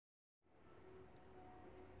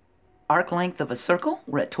arc length of a circle.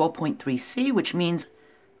 We're at 12.3c, which means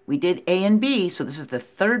we did A and B, so this is the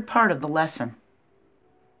third part of the lesson.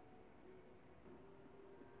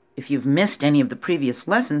 If you've missed any of the previous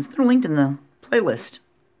lessons, they're linked in the playlist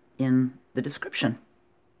in the description.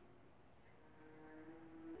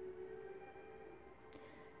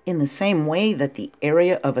 In the same way that the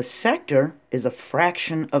area of a sector is a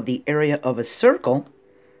fraction of the area of a circle,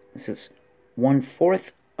 this is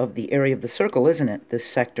 1/4 of the area of the circle, isn't it, this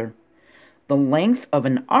sector? The length of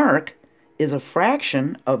an arc is a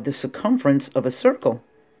fraction of the circumference of a circle.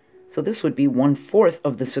 So this would be 1/4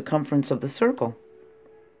 of the circumference of the circle.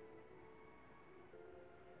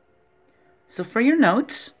 So for your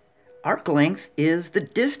notes, arc length is the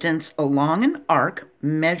distance along an arc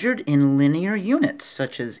measured in linear units,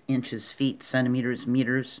 such as inches, feet, centimeters,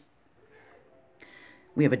 meters.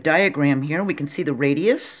 We have a diagram here. We can see the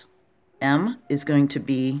radius. M is going to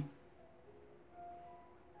be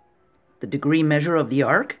the degree measure of the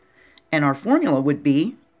arc, and our formula would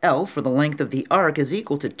be L for the length of the arc is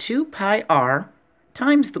equal to 2 pi r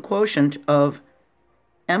times the quotient of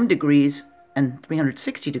m degrees and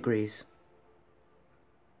 360 degrees.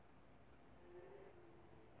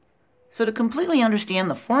 So to completely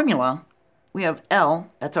understand the formula, we have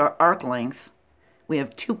L, that's our arc length. We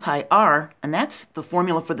have 2 pi r, and that's the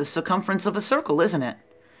formula for the circumference of a circle, isn't it?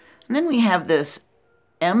 And then we have this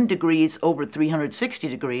m degrees over 360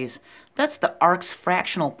 degrees. That's the arc's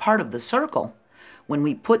fractional part of the circle. When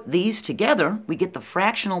we put these together, we get the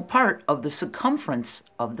fractional part of the circumference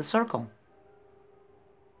of the circle.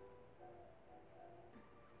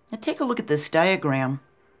 Now take a look at this diagram.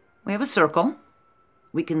 We have a circle.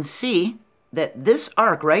 We can see that this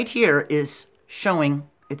arc right here is showing,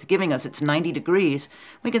 it's giving us its 90 degrees.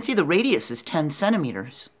 We can see the radius is 10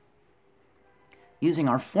 centimeters. Using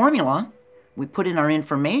our formula, we put in our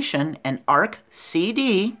information, and arc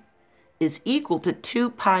CD is equal to 2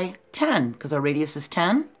 pi 10, because our radius is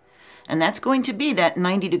 10, and that's going to be that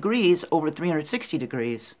 90 degrees over 360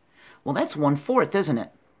 degrees. Well, that's 1/4, isn't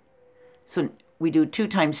it? So we do 2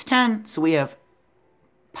 times 10, so we have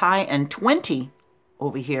pi and 20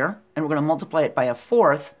 over here, and we're going to multiply it by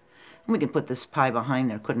 1/4, and we can put this pi behind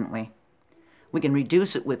there, couldn't we? We can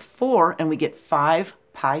reduce it with 4, and we get 5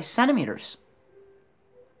 pi centimeters.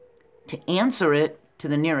 To answer it to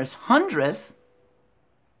the nearest hundredth,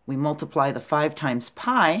 we multiply the 5 times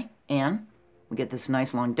pi, and we get this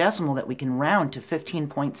nice long decimal that we can round to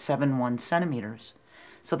 15.71 centimeters.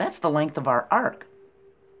 So that's the length of our arc.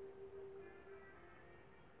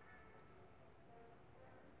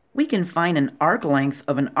 We can find an arc length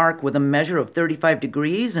of an arc with a measure of 35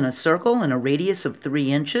 degrees in a circle and a radius of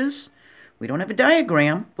 3 inches. We don't have a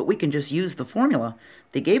diagram, but we can just use the formula.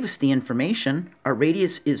 They gave us the information. Our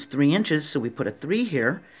radius is 3 inches, so we put a 3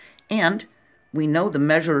 here. And we know the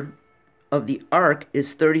measure of the arc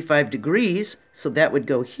is 35 degrees, so that would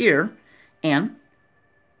go here. And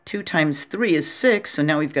 2 times 3 is 6, so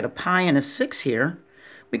now we've got a pi and a 6 here.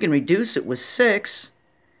 We can reduce it with 6.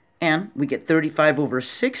 And we get 35 over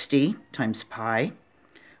 60 times pi,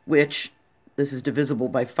 which this is divisible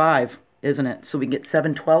by 5, isn't it? So we get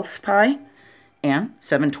 7/12 pi, and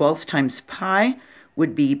 7/12 times pi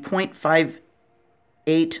would be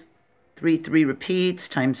 0.5833 repeats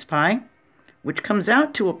times pi, which comes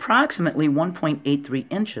out to approximately 1.83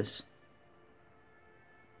 inches.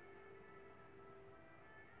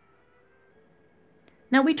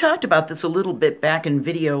 Now, we talked about this a little bit back in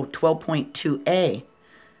video 12.2a.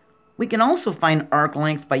 We can also find arc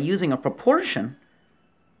length by using a proportion.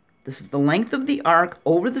 This is the length of the arc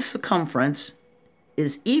over the circumference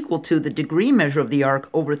is equal to the degree measure of the arc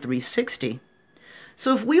over 360.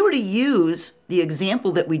 So if we were to use the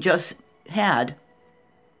example that we just had,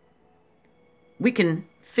 we can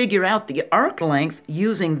figure out the arc length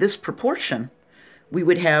using this proportion. We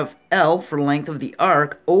would have L for length of the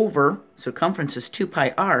arc over circumference is 2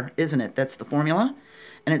 pi r, isn't it? That's the formula.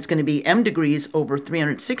 And it's going to be m degrees over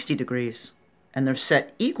 360 degrees, and they're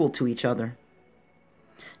set equal to each other. And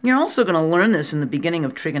you're also going to learn this in the beginning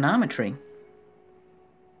of trigonometry.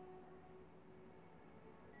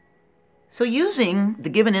 So using the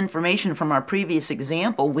given information from our previous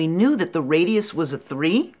example, we knew that the radius was a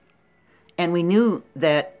 3, and we knew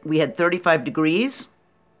that we had 35 degrees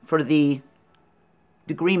for the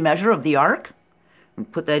degree measure of the arc. We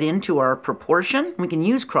put that into our proportion. We can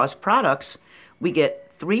use cross products. We get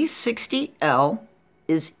 360L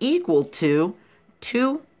is equal to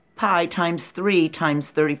 2 pi times 3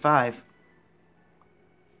 times 35.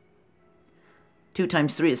 2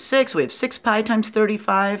 times 3 is 6. We have 6 pi times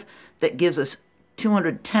 35. That gives us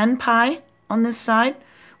 210 pi on this side.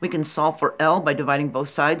 We can solve for L by dividing both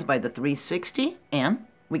sides by the 360, and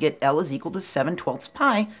we get L is equal to 7/12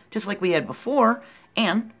 pi, just like we had before,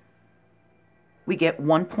 and we get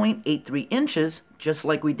 1.83 inches, just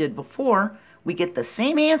like we did before. We get the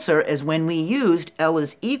same answer as when we used L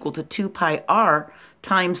is equal to 2 pi r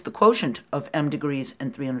times the quotient of m degrees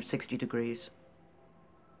and 360 degrees.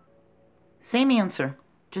 Same answer,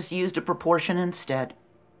 just used a proportion instead.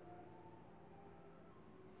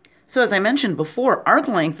 So as I mentioned before, arc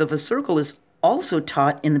length of a circle is also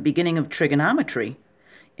taught in the beginning of trigonometry.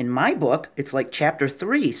 In my book, it's like chapter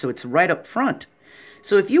 3, so it's right up front.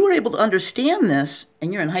 So if you were able to understand this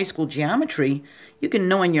and you're in high school geometry, you can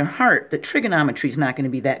know in your heart that trigonometry is not going to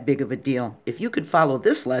be that big of a deal. If you could follow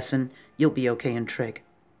this lesson, you'll be okay in trig.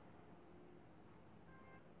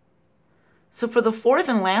 So for the fourth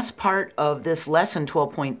and last part of this lesson,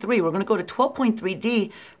 12.3, we're going to go to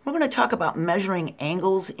 12.3d. We're going to talk about measuring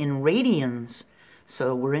angles in radians.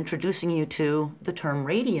 So we're introducing you to the term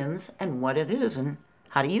radians and what it is and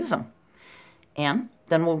how to use them. And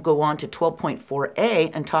then we'll go on to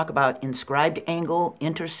 12.4a and talk about inscribed angle,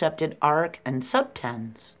 intercepted arc, and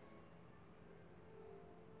subtends.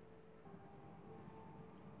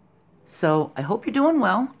 So I hope you're doing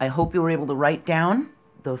well. I hope you were able to write down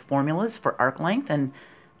the formulas for arc length and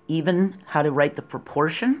even how to write the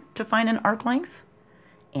proportion to find an arc length.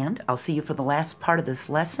 And I'll see you for the last part of this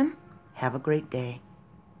lesson. Have a great day.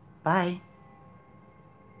 Bye.